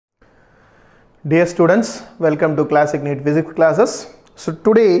Dear students, welcome to Classic NEET Physics classes. So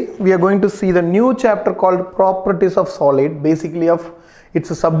today we are going to see the new chapter called Properties of Solid. Basically it's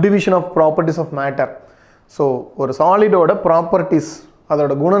a subdivision of properties of matter. So ஒரு solid ஓட properties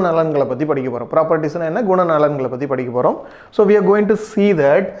அதோட குணநலன்களை பத்தி படிக்க போறோம். Properties னா என்ன குணநலன்களை பத்தி படிக்க போறோம். So we are going to see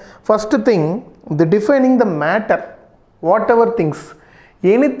that first thing, the defining the matter, whatever things,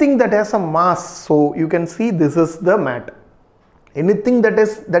 anything that has a mass. So you can see this is the matter. Anything that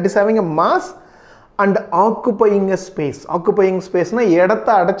is having a mass and occupying a space. Occupying space na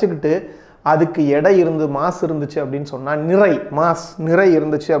எடத்தை அடைச்சிக்கிட்டு அதுக்கு எடை இருந்து mass இருந்துச்சு அப்படினு சொன்னா நிறை mass நிறை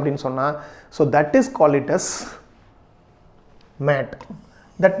இருந்துச்சு அப்படினு சொன்னா so that is called it as matter.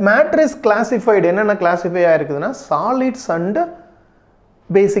 That matter is classified என்னென்ன classify ஆயிருக்குதுன்னா solids and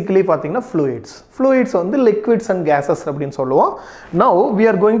basically பாத்தீங்கன்னா fluids வந்து liquids and gases அப்படினு சொல்லுவோம். Now we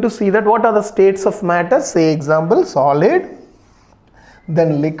are going to see that what are the states of matter. Say example solid, then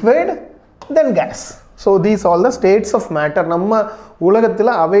liquid, then gas. So these all the states of matter. நம்ம உலகத்துல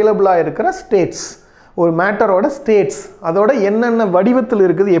அவைலபிளா இருக்கிற states, ஒரு மேட்டரோட states, அதோட என்னென்ன வடிவத்தில்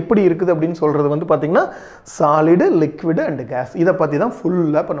இருக்குது எப்படி இருக்குது அப்படின்னு சொல்றது வந்து பாத்தீங்கன்னா சாலிட், லிக்விட் அண்ட் கேஸ். இதை பத்தி தான்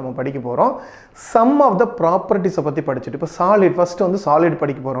ஃபுல்லா இப்போ நம்ம படிக்க போறோம். சம் ஆஃப் த ப்ராப்பர்ட்டிஸை பத்தி படிச்சுட்டு இப்போ சாலிட் ஃபர்ஸ்ட் வந்து சாலிட்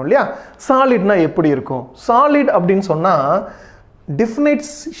படிக்க போறோம் இல்லையா. சாலிட்னா எப்படி இருக்கும்? சாலிட் அப்படின்னு சொன்னா டிஃபைனைட்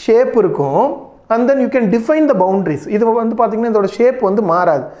ஷேப் இருக்கும். And then you can define the boundaries. இது வந்து பாத்தீங்கன்னா இதோட ஷேப் வந்து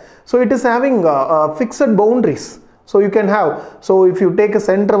மாறாது. So it is having fixed boundaries. So you can have, so if you take a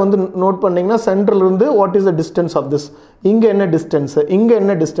center வந்து நோட் பண்ணீங்கன்னா சென்டர்ல இருந்து what is the distance of this, இங்க என்ன distance, இங்க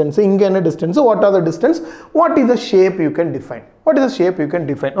என்ன distance, இங்க என்ன distance, what are the distance, what is the shape you can define, what is the shape you can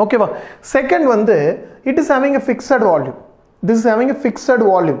define. Okay வா. Second வந்து it is having a fixed volume. This is having a fixed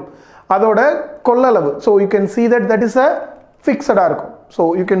volume. அதோட கொள்ளளவு. So you can see that is a fixed இருக்கும். So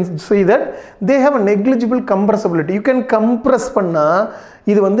you can see that they have a negligible compressibility. You can compress பண்ணா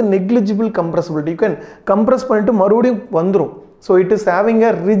இது வந்து negligible compressibility. You can compress பண்ணிட்டு மறுபடியும் வந்துரும். So it is having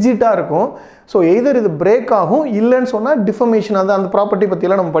a rigid இருக்கும். So either இது break ஆகும் இல்லைன்னு சொன்னா deformation. அந்த ப்ராப்பர்ட்டி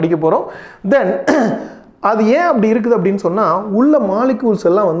பற்றியெல்லாம் நம்ம படிக்க போகிறோம். Then அது ஏன் அப்படி இருக்குது அப்படின்னு சொன்னால் உள்ள மாலிக்யூல்ஸ்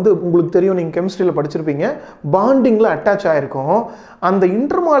எல்லாம் வந்து உங்களுக்கு தெரியும், நீங்கள் கெமிஸ்ட்ரியில் படிச்சிருப்பீங்க, பாண்டிங்கில் அட்டாச் ஆகிருக்கும். அந்த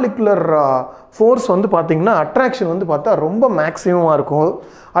இன்டர்மாலிகுலர் ஃபோர்ஸ் வந்து பார்த்தீங்கன்னா அட்ராக்ஷன் வந்து பார்த்தா ரொம்ப மேக்ஸிமமாக இருக்கும்.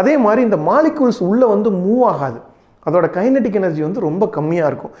 அதே மாதிரி இந்த மாலிக்யூல்ஸ் உள்ளே வந்து மூவ் ஆகாது, அதோட கைனடிக் எனர்ஜி வந்து ரொம்ப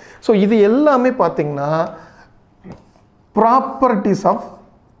கம்மியாக இருக்கும். ஸோ இது எல்லாமே பார்த்தீங்கன்னா ப்ராப்பர்ட்டிஸ் ஆஃப்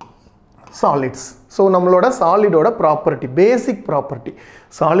solids. So நம்மளோட சாலிடோட property, basic property.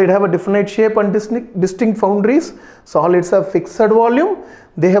 Solid have a definite shape and distinct boundaries. Solids have fixed volume.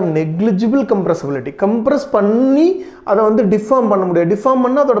 They have negligible compressibility. Compress பண்ணி அதை வந்து டிஃபார்ம் பண்ண முடியாது. டிஃபார்ம்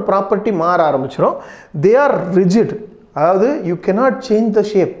பண்ணால் அதோட ப்ராப்பர்ட்டி மாற ஆரம்பிச்சிடும். They are rigid. அதாவது you cannot change the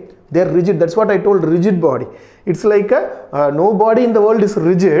shape. They are rigid. That's what I told, rigid body. It's like no body in the world is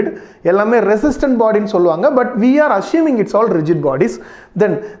rigid. எல்லாமே resistant body ன்னு சொல்லுவாங்க. But we are assuming it's all rigid bodies.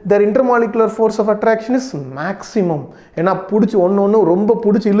 Then their intermolecular force of attraction is maximum. ஏன்னா பிடிச்சி ஒன்று ரொம்ப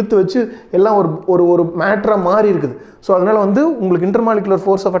பிடிச்சி இழுத்து வச்சு எல்லாம் ஒரு மேட்டரா மாறி இருக்குது. ஸோ அதனால வந்து உங்களுக்கு intermolecular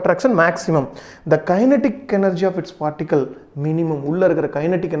force of attraction maximum. The kinetic energy of its particle minimum. உள்ள இருக்கிற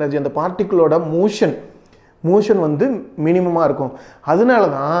kinetic energy அந்த பார்ட்டிகளோட மோஷன் வந்து மினிமமாக இருக்கும். அதனால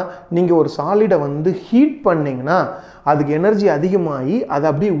தான் நீங்கள் ஒரு சாலிடை வந்து ஹீட் பண்ணிங்கன்னா அதுக்கு எனர்ஜி அதிகமாகி அது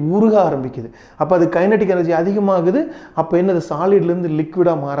அப்படியே உருக ஆரம்பிக்குது. அப்போ அது கைனடிக் எனர்ஜி அதிகமாகுது. அப்போ என்னது சாலிட்லேருந்து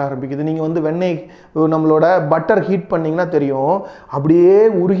லிக்விடாக மாற ஆரம்பிக்குது. நீங்கள் வந்து வெண்ணெய் நம்மளோட பட்டர் ஹீட் பண்ணிங்கன்னா தெரியும், அப்படியே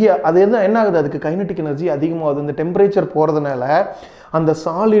உருகி அது என்ன ஆகுது, அதுக்கு கைனடிக் எனர்ஜி அதிகமாகுது. இந்த டெம்பரேச்சர் போகிறதுனால அந்த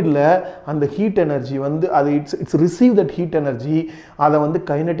சாலிடில் அந்த ஹீட் எனர்ஜி வந்து அது it's receive that heat energy, அதை வந்து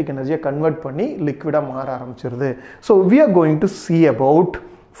கைனடிக் எனர்ஜியை கன்வெர்ட் பண்ணி லிக்விடாக மாற ஆரம்பிச்சிருது. So we are going to see about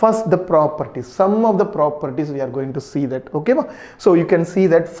first the properties, some of the properties we are going to see that. Okay ma? So you can see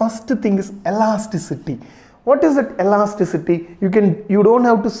that first thing is elasticity. What is that elasticity? You don't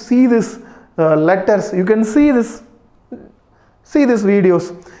have to see this letters. You can see this videos.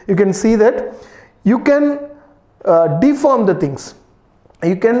 You can see that you can deform the things.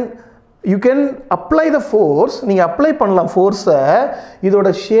 You can apply the force. நீங்க apply பண்ணலாம் ஃபோர்ஸை, இதோட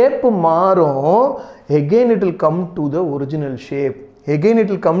shape மாறும். again it will come to the original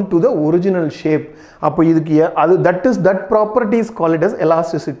shape. அப்போ இதுக்கு அது that property is called as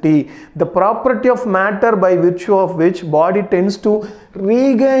elasticity. The property of matter by virtue of which body tends to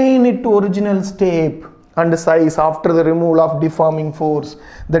regain its original shape and size after the removal of deforming force.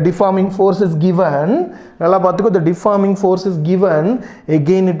 The deforming force is given, நல்லா பார்த்துக்கோ, the deforming force is given,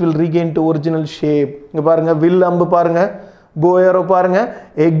 again it will regain to original shape. இங்க பாருங்க, will அம்பு பாருங்க, bow arrow பாருங்க,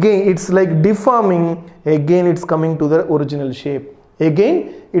 again it's like deforming, again it's coming to the original shape. again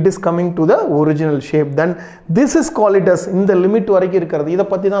it is coming to the original shape. Then this is called it as இந்த limit வரைக்கும் இருக்கிறது. இத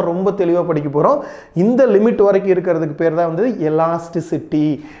பத்தி தான் ரொம்ப தெளிவா படிக்க போறோம். இந்த லிமிட் வரைக்கும் இருக்கிறதுக்கு பேர் தான் வந்து elasticity.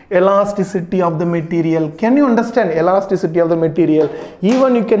 Elasticity of the material. Can you understand elasticity of the material?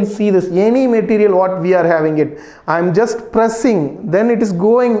 Even you can see this, any material what we are having it, I am just pressing, then it is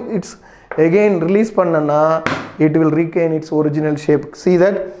going, it's again release பண்ணனா it will regain its original shape. See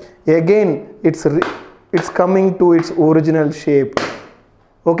that again it's coming to its original shape.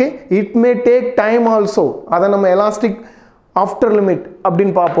 Okay, it may take time also. Adha நம்ம elastic after limit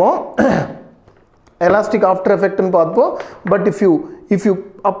அப்படினு பாப்போம். Elastic after effect னு பாப்போம். But if you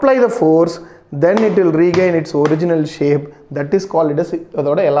apply the force, then it will regain its original shape. That is called as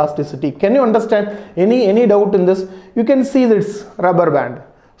அதோட elasticity. Can you understand? Any doubt in this? You can see this rubber band.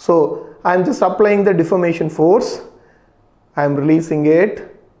 So I am just applying the deformation force. I am releasing it.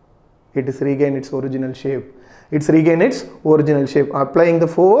 It is regain its original shape. It's regain its original shape. Applying the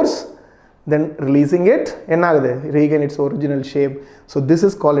force, then releasing it, regain its original shape. So this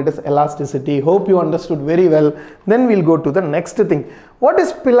is called it as elasticity. Hope you understood very well. Then we'll go to the next thing. What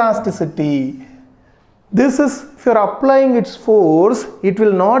is elasticity? This is, if you are applying its force, it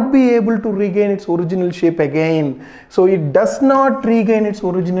will not be able to regain its original shape again. So it does not regain its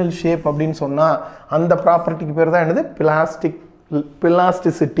original shape அப்படினு சொன்னா அந்த ப்ராப்பர்ட்டிக்கு பேர் தான் என்னது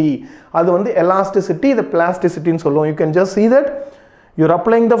elasticity. அது வந்து elasticity, the plasticity ன்னு சொல்லுவோம். You can just see that you are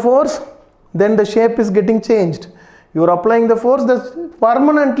applying the force, then the shape is getting changed. You are applying the force,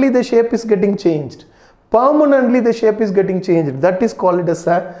 permanently the shape is getting changed. Permanently the shape is getting changed. That is called as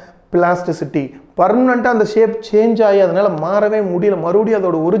a plasticity. Permanent அந்த shape change ஆகி அதனால மாறவே முடியல, மறுபடியும்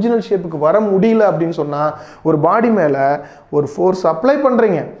அதோட original ஷேப்புக்கு வர முடியல அப்படின்னு சொன்னா ஒரு பாடி மேல ஒரு ஃபோர்ஸ் அப்ளை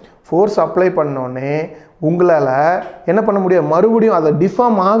பண்றீங்க. ஃபோர்ஸ் அப்ளை பண்ணோனே உங்களால என்ன பண்ண முடியும், மறுபடியும் அது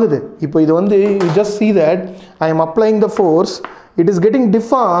டிஃபார்ம் ஆகுது. இப்போ இது வந்து you just see that I am applying the force, it is getting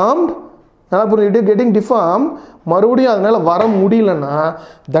deformed. it is getting deformed. மறுபடியும் அதனால வர முடியலனா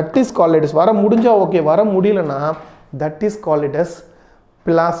that is called it as, வர முடிஞ்சா ஓகே, வர முடியலனா that is called it as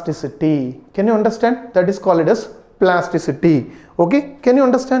plasticity. Can you understand? That is called it as plasticity. Okay, can you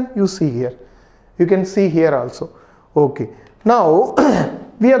understand? You see here, you can see here also. Okay, now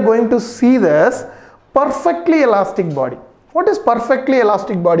we are going to see this perfectly elastic body. What is perfectly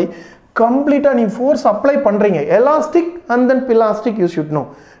elastic body? Complete நீ force apply பண்றீங்க, elastic and then plastic you should know.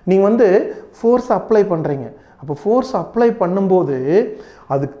 நீ வந்து force apply பண்றீங்க, அப்போ force apply பண்ணும்போது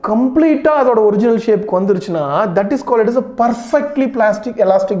அது கம்ப்ளீட்டா அதோட original ஷேப்க்கு வந்துருச்சுனா that is called as a perfectly plastic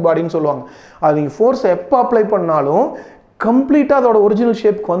elastic body ன்னு சொல்லுவாங்க. அது நீங்க force எப்ப apply பண்ணாலும் கம்ப்ளீட்டா அதோட original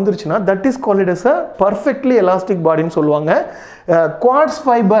ஷேப்க்கு வந்துருச்சுனா that is called as a perfectly elastic body ன்னு சொல்லுவாங்க. Quartz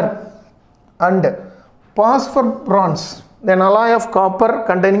fiber and phosphor bronze, then alloy of copper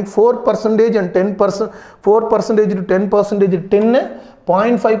containing 4% and 10%, 4% to 10% tin,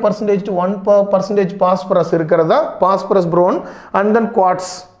 0.5% to 1% phosphorus இருக்கிறதா phosphorus bronze and then quartz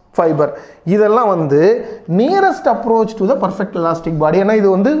fiber. இதெல்லாம் வந்து nearest approach to the perfect elastic body. ஏன்னா இது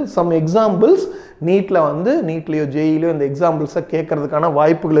வந்து some examples நீட்ல வந்து நீட்லயோ ஜேஇலயோ இந்த எக்ஸாம்பிள்ஸை கேட்கறதுக்கான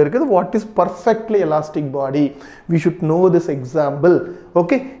வாய்ப்புகள் இருக்குது. What is perfectly elastic body? We should know this example.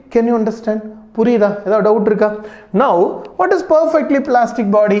 Okay, can you understand? புரியுதா? ஏதாவது டவுட் இருக்கா? Now what is perfectly plastic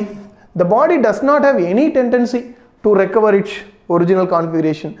body? The body does not have any tendency to recover its original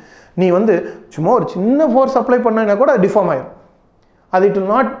configuration. நீ வந்து சும்மா ஒரு சின்ன force apply பண்ணா கூட அது டிஃபார்ம் ஆயிடும். அது it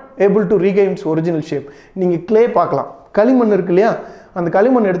will not able to regain its original shape. நீங்க clay பார்க்கலாம், களிமண் இருக்கு இல்லையா, அந்த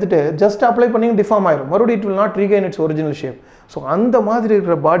களிமண் எடுத்துட்டு ஜஸ்ட் அப்ளை பண்ணி டிஃபார்ம் ஆயிடும், மறுபடியும் it will not regain its original shape. So அந்த மாதிரி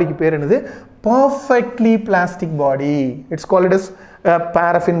இருக்கிற பாடிக்கு பேர் என்னது? Perfectly plastic body. It's called as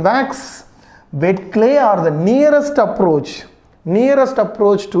paraffin wax, wet clay are the nearest approach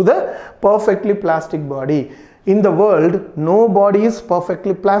to the perfectly plastic body. In the world, no body is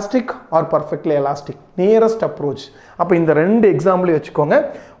perfectly plastic or perfectly elastic. Nearest approach. அப்போ இந்த ரெண்டு example வச்சுக்கோங்க.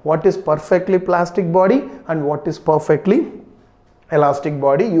 What is perfectly plastic body and what is perfectly elastic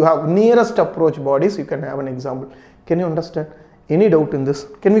body? You have nearest approach bodies. You can have an example. Can you understand? Any doubt in this?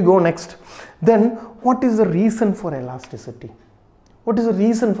 Can we go next? Then what is the reason for elasticity? What is the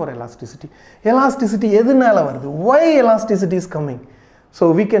reason for elasticity? Elasticity எதனால வருது? Why elasticity is coming? So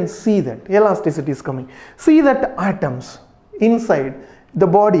we can see that elasticity is coming. See that atoms inside the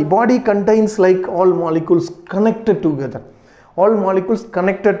body contains like all molecules connected together. All molecules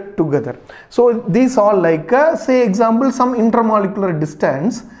connected together. So these all like say example some intermolecular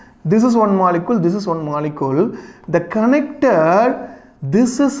distance. This is one molecule, this is one molecule. The connected,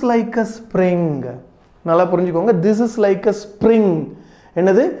 this is like a spring. நல்லா புரிஞ்சுக்கோங்க, this is like a spring.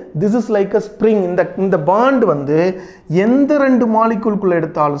 என்னது this is like a spring. இந்த bond வந்து எந்த ரெண்டு மாலிக்யூல்குள்ள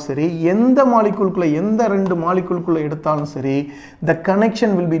எடுத்தாலும் சரி, எந்த மாலிக்யூல்குள்ள எந்த ரெண்டு மாலிக்யூல்குள்ள எடுத்தாலும் சரி, the connection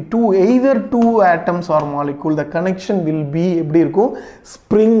will be either two atoms or molecule. The connection will be எப்படி இருக்கும்?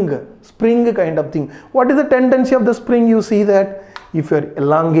 Spring kind of thing. What is the tendency of the spring? You see that if you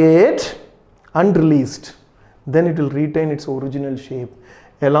elongate and released, then it will retain its original shape.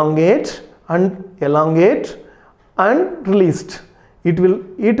 Elongate and released, it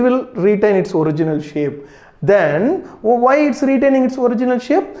will retain its original shape. Then why it's retaining its original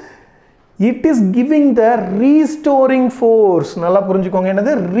shape? It is giving the restoring force. நல்லா புரிஞ்சுக்கோங்க,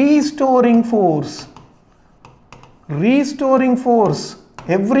 என்னது restoring force.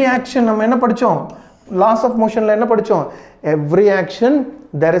 Every action நம்ம என்ன படிச்சோம்? Laws of motionல என்ன படிச்சோம்? Every action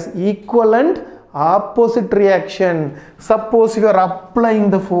there is equivalent opposite reaction. Suppose you are applying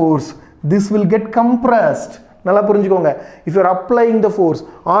the force, this will get compressed. நல்லா புரிஞ்சுக்கோங்க. If you are applying the force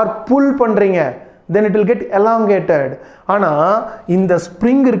or pull பண்றீங்க, then it will get elongated. ஆனா இந்த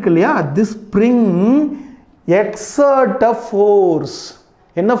spring இருக்கு இல்லையா, this spring exert a force.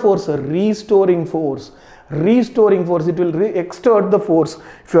 என்ன force? Restoring force. It will exert the force.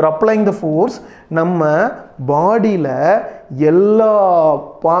 If you are applying the force, நம்ம பாடியில எல்லா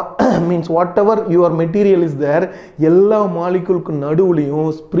means whatever your material is there, எல்லா மாலிக்யூலுக்கு நடுவுலையும்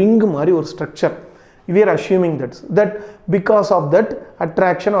spring மாதிரி ஒரு structure. We are assuming that because of that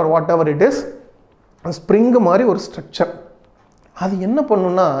attraction or whatever it is, spring மாதிரி ஒரு structure. அது என்ன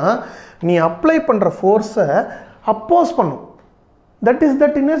பண்ணும்னா, நீ அப்ளை பண்ற ஃபோர்ஸை அப்போஸ் பண்ணும். That is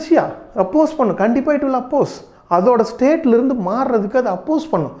that inertia. Oppose பண்ணும். கண்டிப்பாக it will oppose. அதோட ஸ்டேட்ல இருந்து மாறுறதுக்கு அது அப்போஸ்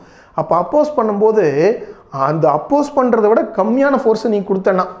பண்ணும். அப்போ அப்போஸ் பண்ணும்போது அந்த அப்போஸ் பண்ணுறதை விட கம்மியான ஃபோர்ஸை நீ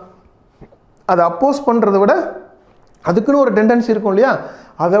கொடுத்தனா, அதை அப்போஸ் பண்ணுறதை விட அதுக்குன்னு ஒரு டெண்டன்சி இருக்கும் இல்லையா,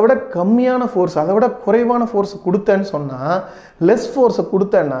 அதை விட கம்மியான ஃபோர்ஸ், அதை விட குறைவான ஃபோர்ஸ் கொடுத்தேன்னு சொன்னால், லெஸ் ஃபோர்ஸை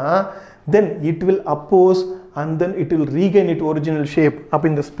கொடுத்தேன்னா, then it will oppose and then it will regain its original shape. அப்போ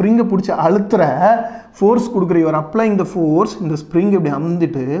இந்த ஸ்ப்ரிங்கை பிடிச்சி அழுத்துற ஃபோர்ஸ் கொடுக்குற, you are applying the force, இந்த ஸ்ப்ரிங் இப்படி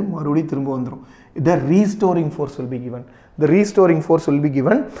அமுந்துட்டு மறுபடியும் திரும்ப வந்துடும். The restoring force will be given. The restoring force will be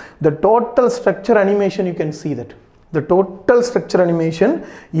given. The total structure animation, you can see that. The total structure animation,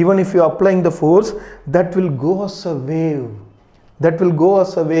 even if you are applying the force, that will go as a wave.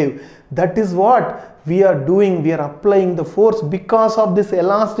 That is what we are doing. We are applying the force. Because of this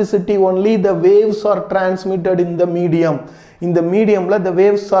elasticity only, the waves are transmitted in the medium. In the medium, the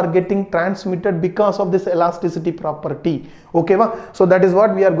waves are getting transmitted because of this elasticity property. Okay, so that is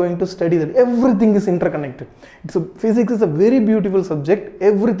what we are going to study. That everything is interconnected. Physics is a very beautiful subject.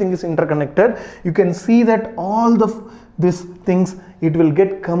 Everything is interconnected. You can see that all these things, it will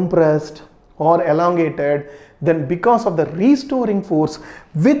get compressed or elongated. Then because of the restoring force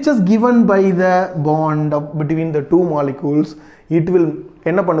which is given by the bond between the two molecules, it will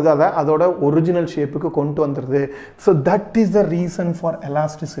என்ன பண்ணுது, அதோட original ஷேப்புக்கு கொண்டு வந்துடுது. So that is the reason for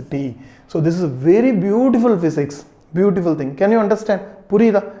elasticity. So this is very beautiful physics, beautiful thing. Can you understand?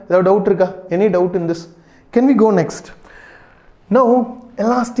 புரியுதா? ஏதாவது doubt இருக்கா? Any doubt in this? Can we go next? Now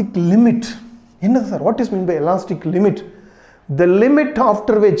elastic limit. என்ன sir, what is mean by elastic limit? The limit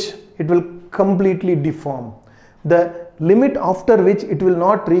after which it will completely deform. The limit after which it will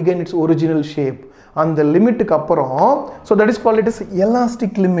not regain its original shape. And the limit க்கு அப்புறம், so that is called it as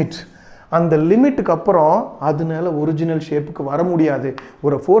elastic limit. அந்த லிமிட்டுக்கு அப்புறம் அதனால original ஷேப்புக்கு வர முடியாது.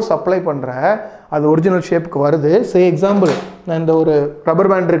 ஒரு force apply பண்ணுற, அது ஒரிஜினல் ஷேப்புக்கு வருது. சே எக்ஸாம்பிள், நான் இந்த ஒரு ரப்பர்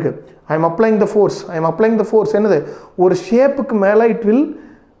பேண்ட் இருக்குது, ஐ எம் அப்ளைங் த ஃபோர்ஸ். என்னது, ஒரு ஷேப்புக்கு மேலே it will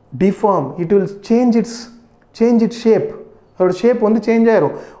deform, it will change it's shape. அதோட ஷேப் வந்து சேஞ்ச்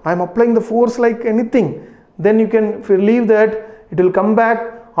ஆயிரும். I am அப்ளைங் the force like anything, then you can leave that, it will come back,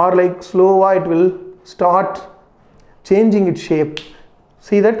 or like slower it will start changing its shape.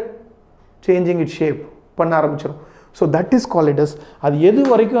 See that? Changing its shape பண்ண ஆரம்பிச்சிடும். So that is called as, அது எது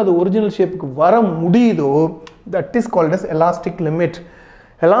வரைக்கும் அது original ஷேப்புக்கு வர முடியுதோ, that is called as elastic limit.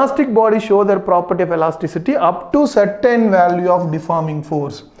 Elastic bodies show their property of elasticity up to certain value of deforming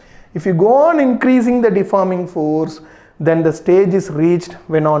force. If you go on increasing the deforming force, then the stage is reached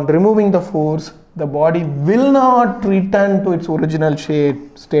when on removing the force, the body will not return to its original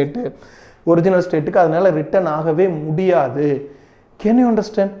state. Original state-க்கு அதனால return ஆகவே முடியாது. Can you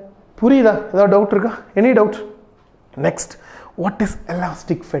understand? புரியுதா? ஏதாவது doubt இருக்கா? Any doubt? Next, what is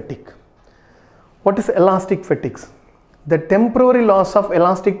elastic fatigue? What is elastic fatigue? The temporary loss of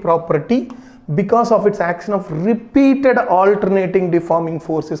elastic property because of its action of repeated alternating deforming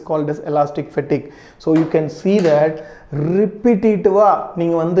force is called as elastic fatigue. So you can see that repetitive-ஆ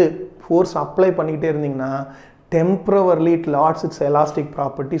நீங்க வந்து force apply பண்ணிட்டே இருந்தீங்கன்னா temporarily it loses its elastic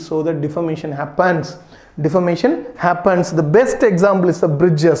property, so that deformation happens. deformation happens. The best example is the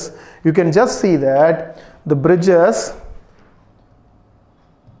bridges. You can just see that the bridges,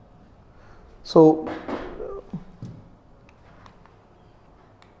 so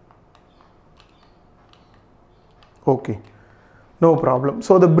okay, no problem.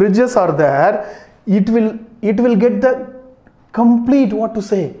 So the bridges are there. It will get the complete, what to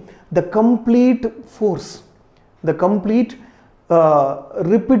say, the complete force, the complete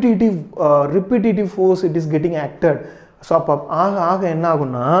repetitive force it is getting acted. So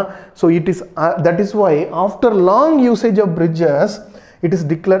so it is that is why after long usage of bridges it is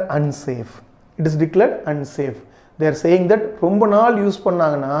declared unsafe. It is declared unsafe. They are saying that ரொம்ப நாள் use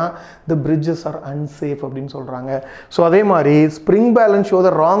பண்ணாங்கன்னா the bridges are unsafe அப்படினு சொல்றாங்க. So அதே மாதிரி spring balance show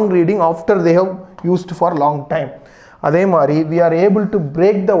the wrong reading after they have used for long time. அதே மாதிரி we are able to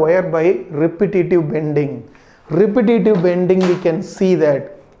break the wire by repetitive bending. Repetitive bending, we can see that.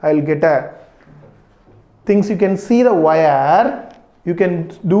 I'll get a things, you can see the wire, you can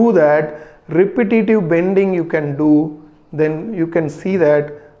do that. Repetitive bending you can do, then you can see that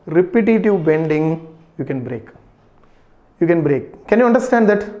repetitive bending you can break. You can break. Can you understand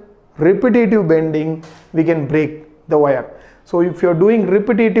that? Repetitive bending we can break the wire. So if you are doing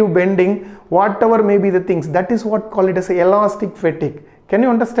repetitive bending, whatever may be the things, that is what call it as elastic fatigue. Can you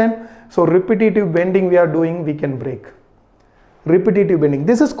understand? So repetitive bending we are doing, we can break. Repetitive bending,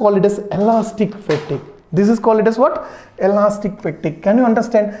 this is called it as elastic fatigue. This is called it as what? Elastic fatigue. Can you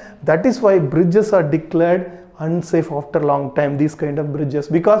understand? That is why bridges are declared unsafe after long time, these kind of bridges,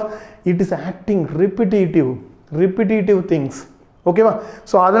 because it is acting repetitive things. Okay va?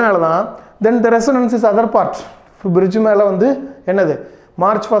 So then the resonance is other part. Bridge மேல வந்து என்னது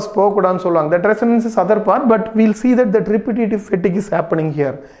march fast போக கூடாதுன்னு சொல்வாங்க. That resonance is other part, but we'll see that repetitive fatigue is happening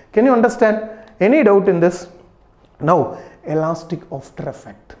here. Can you understand? Any doubt in this? Now elastic after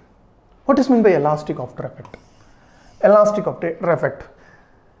effect. What is meant by elastic after effect? Elastic after effect,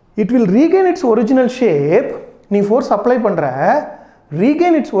 it will regain its original shape. நீ force apply பண்ற,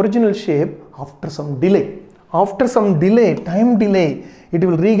 regain its original shape after some delay. After some delay, time delay, it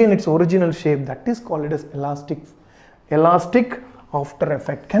will regain its original shape. That is called as elastic after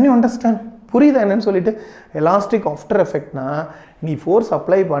effect. Can you understand? புரியுதா என்னன்னு சொல்லிட்டு? elastic after effect na நீ force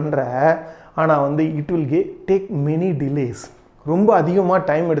apply பண்ற, ஆனா வந்து it will take many delays. ரொம்ப அதிகமா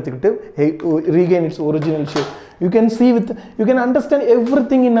time எடுத்துக்கிட்டு regain its original shape. You can see you can understand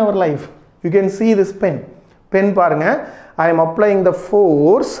everything in our life. You can see this pen பாருங்க. I am applying the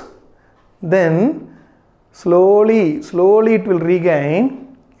force, then slowly it will regain.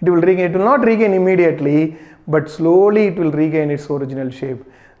 It will not regain immediately, but slowly it will regain its original shape.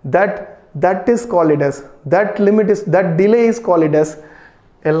 That is called it as, that delay is called it as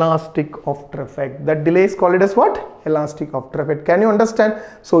elastic after effect. That delay is called it as what? Elastic after effect. Can you understand?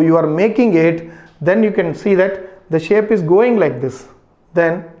 So you are making it, then you can see that the shape is going like this,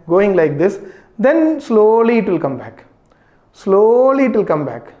 then going like this, then slowly it will come back. Slowly it will come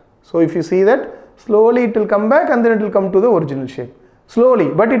back. So if you see that, slowly it will come back and then it will come to the original shape. Slowly,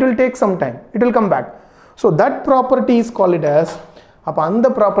 but it will take some time. It will come back. So that property is called it as, அப்ப அந்த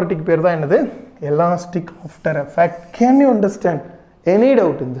ப்ராப்பர்ட்டிக்கு பேர் தான் என்னது? Elastic after effect. Can you understand? Any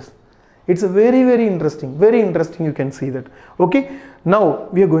doubt in this? It's a very interesting, you can see that. Okay, now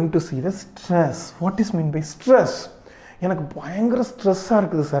we are going to see the stress. What is meant by stress? எனக்கு பயங்கர ஸ்ட்ரெஸ்ஸா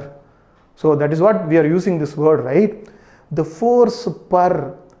இருக்குது sir. So that is what we are using this word, right? The force per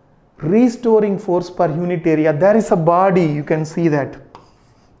restoring force per unit area. There is a body, you can see that.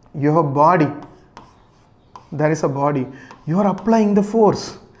 You have a body. There is a body. You are applying the force.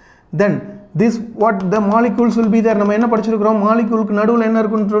 Then this, what the molecules will be there. நம்ம என்ன படிச்சிருக்கோம்? மாலிக்யூலுக்கு நடுவுல என்ன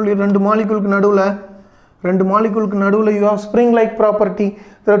இருக்குன்னு சொல்லி, ரெண்டு மாலிக்யூலுக்கு நடுவுல you have spring like property.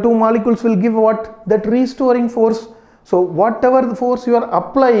 There are two molecules will give what? That restoring force. So whatever the force you are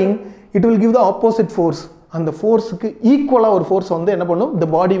applying, it will give the opposite force. And the force க்கு ஈக்குவலா ஒரு force வந்து என்ன பண்ணும்? The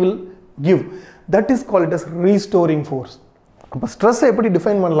body will give. That is called as restoring force. அப்ப stress எப்படி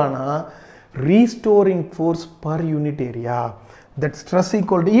define பண்ணலாம்னா, restoring force per unit area. That stress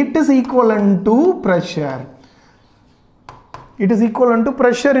equal to, it is equivalent to pressure. It is equivalent to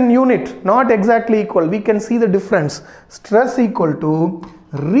pressure in unit, not exactly equal. We can see the difference. Stress equal to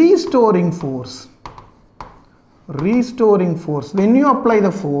restoring force. Restoring force. When you apply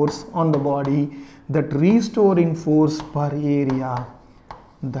the force on the body, that restoring force per area,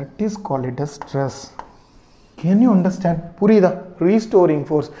 that is called it as stress. Can you understand? Purida, restoring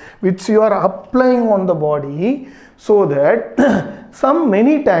force which you are applying on the body, so that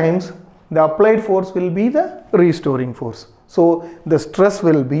many times the applied force will be the restoring force. So the stress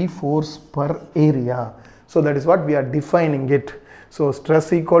will be force per area. So that is what we are defining it. So stress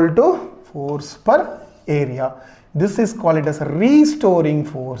equal to force per area. This is called as a restoring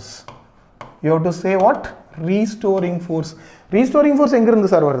force. You have to say what? Restoring force. Restoring force எங்க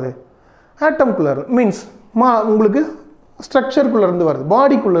இருந்து sir வருது? Atom குள்ள means உங்களுக்கு structure குள்ள இருந்து வருது,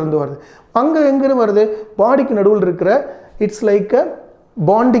 body குள்ள இருந்து வருது. அங்க எங்க இருந்து வருது? பாடிக்கு நடுவுல இருக்கிற it's like a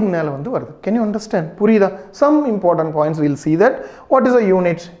bonding நால வந்து வருது. Can you understand? புரியுதா? Some important points we'll see that. What is a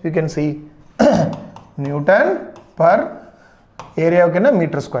unit? You can see Newton per area of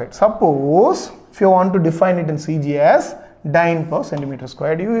meter squared. Suppose if you want to define it in CG as dyne per centimeter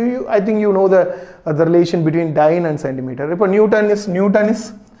squared, I think you know the relation between dyne and centimeter. If Newton is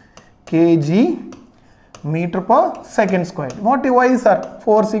kg meter per second squared. What is our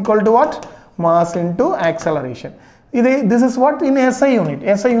force equal to what? Mass into acceleration. This is what in SI unit.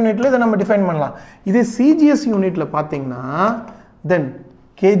 SI unit le நம்ம define பண்ணலாம். இதே CGS unitல பாத்தீங்கன்னா then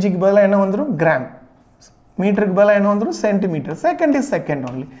kg க்கு பதிலா என்ன வந்துரும்? Gram. Meter க்கு பதிலா என்ன வந்துரும்? Centimeter. Second is second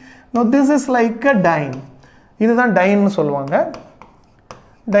only. Now this is like a dyne. இதுதான் dyne னு சொல்வாங்க.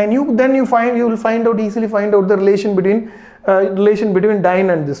 Dyne you will find out easily the relation between dyne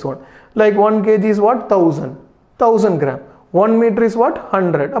and this one. Like 1 kg is what? 1000 gram. 1 meter is what?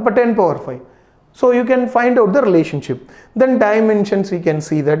 100. Up 10 power 5. So you can find out the relationship. Then dimensions, we can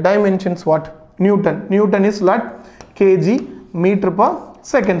see that dimensions what? Newton is what? Kg meter per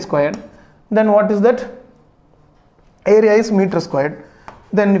second squared. Then what is that? Area is meter squared.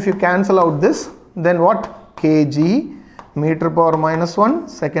 Then if you cancel out this, then what? Kg meter power minus 1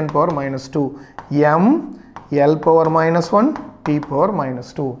 second power minus 2 m l power minus 1 t power minus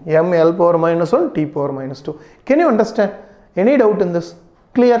 2 m l power minus 1 t power minus 2. Can you understand? Any doubt in this?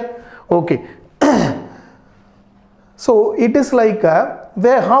 Clear? Okay. So it is like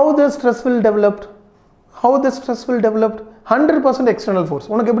how the stress will develop? 100% external force.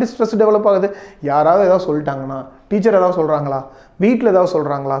 உனக்கு எப்படி stress develop ஆகுது? யாராவது ஏதாவது சொல்லிட்டாங்கனா, teacher ஏதாவது சொல்றாங்களா, வீட்ல ஏதாவது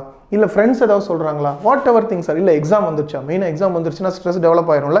சொல்றாங்களா, இல்ல ஃப்ரெண்ட்ஸ் ஏதாவது சொல்றாங்களா, வாட் எவர் திங்ஸ் ஆர், இல்ல எக்ஸாம் வந்துருச்சா, main exam வந்துருச்சுனா stress develop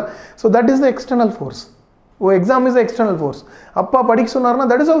ஆயிரும்ல. So that is the external force. Exam is the external force. அப்பா படிக்க சொன்னார்னா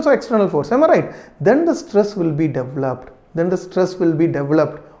that is also external force. Am I right? Then the stress will be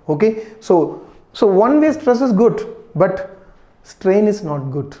developed. Okay? So one way stress is good, but strain is not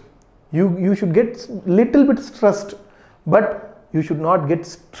good. You should get little bit stressed, but you should not get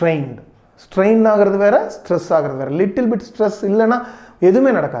strained. Strain ஆகிறது வேற, stress ஆகிறது வேற. Little bit stress இல்லனா எதுமே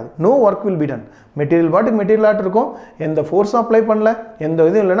நடக்காது. No work will be done. Material பாட்டுக்கு material add இருக்கும், எந்த ஃபோர்ஸ் அப்ளை பண்ணல, எந்த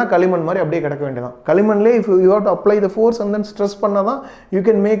இதுவும் இல்லைனா களிமண் மாதிரி அப்படியே கிடக்க வேண்டியதான். களிமண்லே if you have to apply the force and then stress பண்ணாதான் you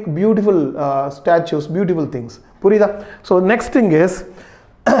can make beautiful statues, beautiful things. புரியுதா? So next thing is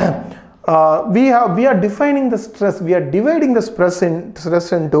we are defining the stress. We are dividing the stress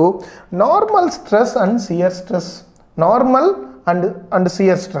into normal stress and shear stress. Normal and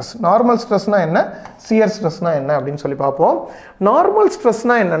shear stress. Normal stress na enna, shear stress na enna அப்படினு சொல்லி பாப்போம். Normal stress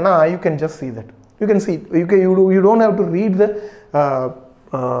na என்னன்னா, you can just see that. You can see, you don't have to read the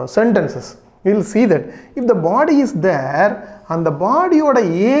sentences. You will see that if the body is there and the body oda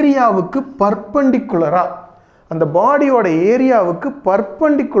ஏரியாவுக்கு பர்பெண்டிகுலரா, அந்த பாடியோட ஏரியாவுக்கு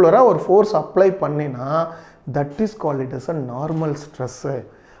பர்பெண்டிகுலரா ஒரு force apply பண்ணினா that is called it as a normal stress.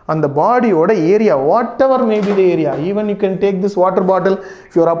 And the bodyயோட area, whatever may be the area, even you can take this water bottle,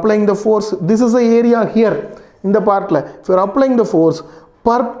 if you are applying the force, this is the area here in the part la, if you are applying the force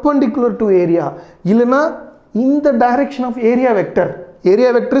perpendicular to area, இல்லனா in the direction of area vector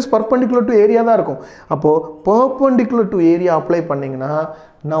is perpendicular to area தான் இருக்கும். அப்போ perpendicular to area apply பண்ணீங்கனா,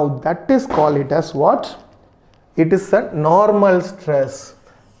 now that is called it as what? It is a normal stress.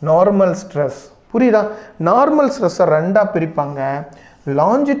 புரியுதா? Normal stress ரெண்டா பிரிப்பாங்க,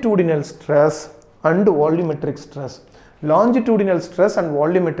 longitudinal stress and volumetric stress. Longitudinal stress and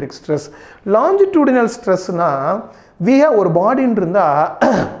volumetric stress. Longitudinal stress na, we have ஒரு body இருந்தா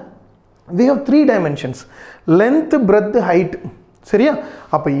we have 3 dimensions, length, breadth, height. சரியா?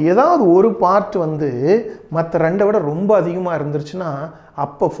 அப்ப ஏதாவது ஒரு part வந்து மற்ற ரெண்டை விட ரொம்ப அதிகமா இருந்துச்சுன்னா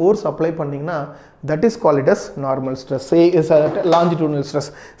அப்ப ஃபோர்ஸ் அப்ளை பண்ணீங்கன்னா that is called it as normal stress. Say is a longitudinal stress.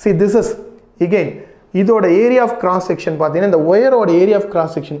 See this is again இதோட ஏரியா ஆஃப் கிராஸ் செக்ஷன் பார்த்தீங்கன்னா இந்த ஒயரோட area of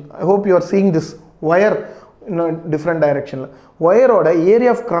cross section, I hope you are seeing this wire in different டைரக்ஷனில். ஒயரோட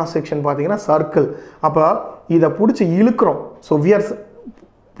area of cross section பார்த்தீங்கன்னா circle. அப்போ இதை பிடிச்சி இழுக்கிறோம். So we are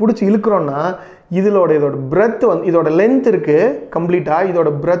பிடிச்சி இழுக்கிறோன்னா இதோட பிரெத் வந்து இதோட லென்த் இருக்குது கம்ப்ளீட்டாக, இதோட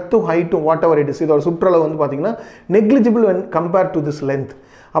பிரெத்தும் ஹைட்டும் வாட் எவர் இட் இஸ், இதோட சுற்றளவு வந்து பார்த்தீங்கன்னா negligible when compare to this length.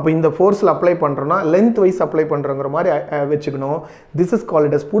 அப்போ இந்த ஃபோர்ஸில் அப்ளை பண்ணுறோன்னா லென்த் வைஸ் அப்ளை பண்ணுறோங்கிற மாதிரி வச்சுக்கணும். திஸ் இஸ்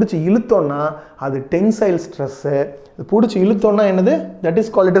கால்ட் அஸ் பிடிச்சி இழுத்தோன்னா அது டென்சைல் ஸ்ட்ரெஸ்ஸு. பிடிச்சி இழுத்தோன்னா என்னது? That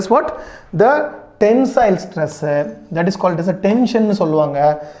is called as what? The tensile stress. That is called as a tension சொல்லுவாங்க.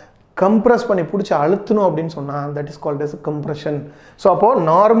 கம்ப்ரஸ் பண்ணி பிடிச்சி அழுத்தணும் அப்படின்னு சொன்னால் that is called as compression. So அப்போது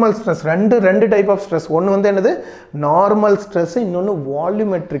நார்மல் ஸ்ட்ரெஸ் ரெண்டு டைப் ஆஃப் ஸ்ட்ரெஸ். ஒன்று வந்து என்னது நார்மல் ஸ்ட்ரெஸ், இன்னொன்று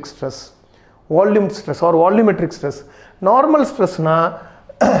volumetric stress. Volume stress R volumetric stress. Normal ஸ்ட்ரெஸ்னால்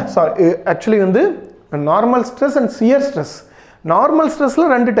sorry actually வந்து normal stress and shear stress. Normal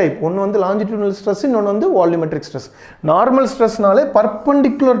ஸ்ட்ரெஸ்ஸில் ரெண்டு டைப், ஒன்று வந்து லாஞ்சிடியூடனல் ஸ்ட்ரெஸ், இன்னொன்று வந்து volumetric stress. Normal ஸ்ட்ரெஸ்னாலே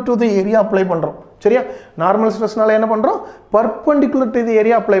perpendicular to the area apply பண்ணுறோம். சரியா? நார்மல் ஸ்ட்ரெஸ்னால என்ன பண்ணுறோம்? Perpendicular to the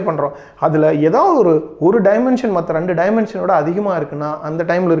area apply பண்ணுறோம். அதில் ஏதாவது ஒரு டைமென்ஷன் மற்ற ரெண்டு டைமென்ஷனோட அதிகமாக இருக்குன்னா அந்த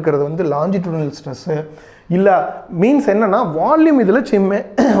டைமில் இருக்கிறது வந்து லாஞ்சிடியூடனல் ஸ்ட்ரெஸ்ஸு. இல்லை மீன்ஸ் என்னென்னா வால்யூம் இதில்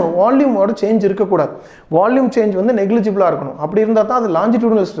வால்யூமோட சேஞ்ச் இருக்கக்கூடாது. வால்யூம் சேஞ்ச் வந்து நெக்லிஜிபிளாக இருக்கணும். அப்படி இருந்தால் தான் அது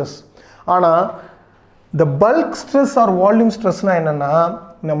லாஞ்சிடியூடனல் ஸ்ட்ரெஸ். ஆனால் the bulk stress or volume stressனா என்னன்னா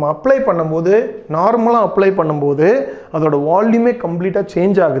நம்ம அப்ளை பண்ணும்போது நார்மலாக அப்ளை பண்ணும்போது அதோட வால்யூமே கம்ப்ளீட்டாக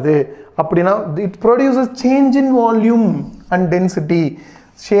சேஞ்ச் ஆகுது அப்படின்னா it produces change in volume and density.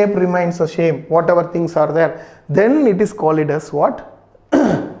 Shape remains the same, whatever things are there, then it is called as what?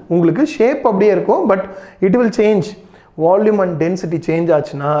 உங்களுக்கு ஷேப் அப்படியே இருக்கும் but it will change. Volume and density change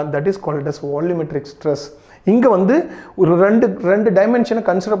ஆச்சுன்னா that is called as volumetric stress. இங்கே வந்து ஒரு ரெண்டு டைமென்ஷனை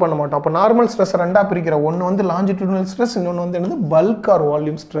consider பண்ண மாட்டோம். அப்போ நார்மல் ஸ்ட்ரெஸ் ரெண்டாக பிரிக்கிற, ஒன்று வந்து லாஞ்சிடியூடனல் ஸ்ட்ரெஸ், இன்னொன்று வந்து என்னது bulk R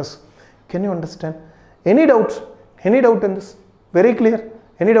volume stress. Can you understand? Any doubt in this? Very clear?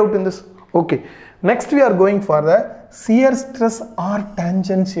 Any doubt in this? Okay, next we are going for the shear stress R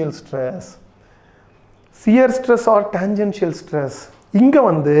tangential stress. Shear stress R tangential stress இங்கே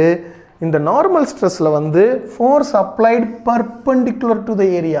வந்து இந்த normal ஸ்ட்ரெஸ்ஸில் வந்து force applied perpendicular to the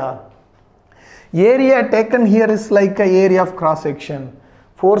area. Area taken here is like a area of cross section.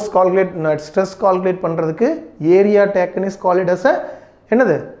 Force calculate, stress calculate பண்றதுக்கு area taken is called as a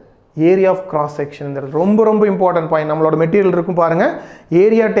என்னது area of cross section. இந்த ரொம்ப important point. நம்மளோட material இருக்கும் பாருங்க.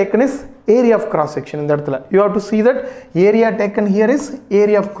 Area taken is area of cross section. இந்த இடத்துல you have to see that area taken here is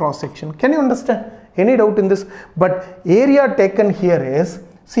area of cross section. Can you understand? Any doubt in this? But area taken here is,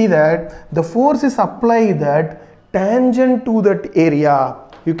 see that the force is applied that tangent to that area.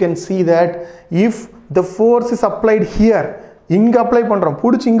 You can see that if the force is applied here, இங்கே apply பண்ணுறோம்,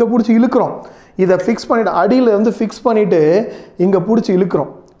 இங்கே பிடிச்சி இழுக்கிறோம், இதை fix பண்ணிவிட்டு அடியில் வந்து fix பண்ணிவிட்டு இங்கே பிடிச்சி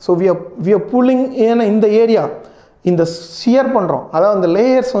இழுக்கிறோம். ஸோ we are pulling ஏன்னா இந்த ஏரியா இந்த ஷியர் பண்ணுறோம், அதாவது அந்த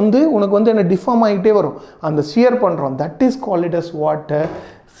லேயர்ஸ் வந்து உனக்கு வந்து என்ன டிஃபார்ம் ஆகிட்டே வரும், அந்த ஷியர் பண்ணுறோம். That is called as what?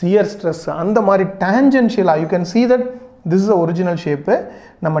 Shear stress. அந்த மாதிரி டான்ஜென்ஷியலாக you can see that this is the original shape.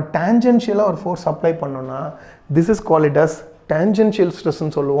 நம்ம டான்ஜென்ஷியலாக ஒரு ஃபோர்ஸ் அப்ளை பண்ணோம்னா this is called as tangential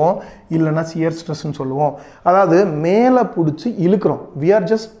ஸ்ட்ரெஸ்ன்னு சொல்லுவோம், இல்லைன்னா சியர் ஸ்ட்ரெஸ்ன்னு சொல்லுவோம். அதாவது மேலே பிடிச்சி இழுக்கிறோம், வி ஆர்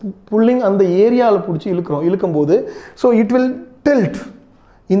ஜஸ்ட் புல்லிங், அந்த ஏரியாவில் பிடிச்சி இழுக்கும்போது ஸோ இட் வில் டில்ட்,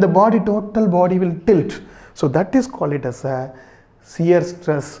 இந்த பாடி total body will tilt. So that is called as a shear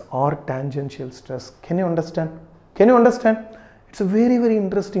stress R tangential stress. Can you understand? It's very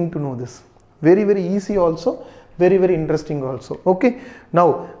interesting to know this. Very easy also, very interesting also. Okay, now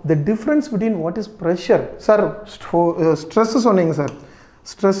the difference between what is pressure, sir, stress சொன்னீங்க sir,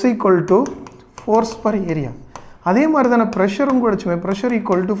 stress equal to force per area. அதே மாதிரி தானே ப்ரெஷரும் படிச்சுமே, pressure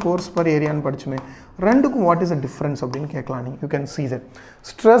equal to force per ஏரியான்னு படிச்சுமே. ரெண்டுக்கும் what is a difference அப்படின்னு கேட்கலாம். நீங்கள் you can see that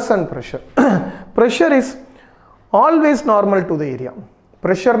stress and pressure. Pressure is always normal to the area.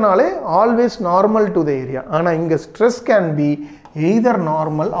 ப்ரெஷர்னாலே always normal to the area. ஆனால் இங்கே stress can be either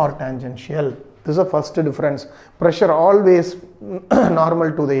normal or tangential. This is the first difference. Pressure always normal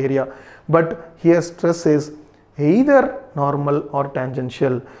to the area, but here stress is either normal or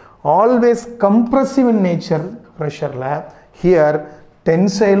tangential. Always compressive in nature pressure la. Here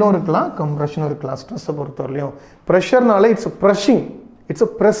tensile irukkalam, compression irukkalam. Stress பொறுத்தவரையும் pressure நால it's a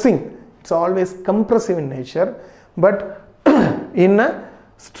pressing, it's always compressive in nature, but in a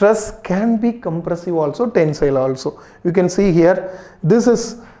stress can be compressive also, tensile also. You can see here this is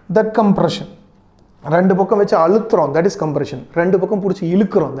the compression. ரெண்டு பக்கம் வச்சு அழுத்துறோம், that is compression. ரெண்டு பக்கம் பிடிச்சி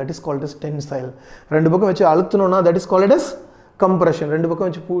இழுக்கிறோம், that is called as tensile. ரெண்டு பக்கம் வச்சு அழுத்தணும்னா that is called as compression. ரெண்டு பக்கம்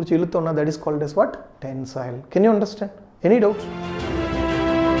வச்சு பிடிச்சி இழுத்தோம்னா that is called as what? Tensile. Can you understand? Any doubts?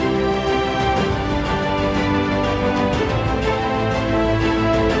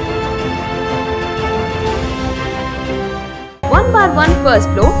 First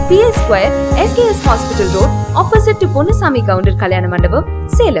floor, PS Square, SKS Hospital Road, opposite to Ponusami Counter, Kalyanamandapam,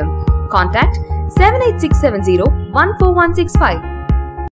 Salem. Contact 78670 14165.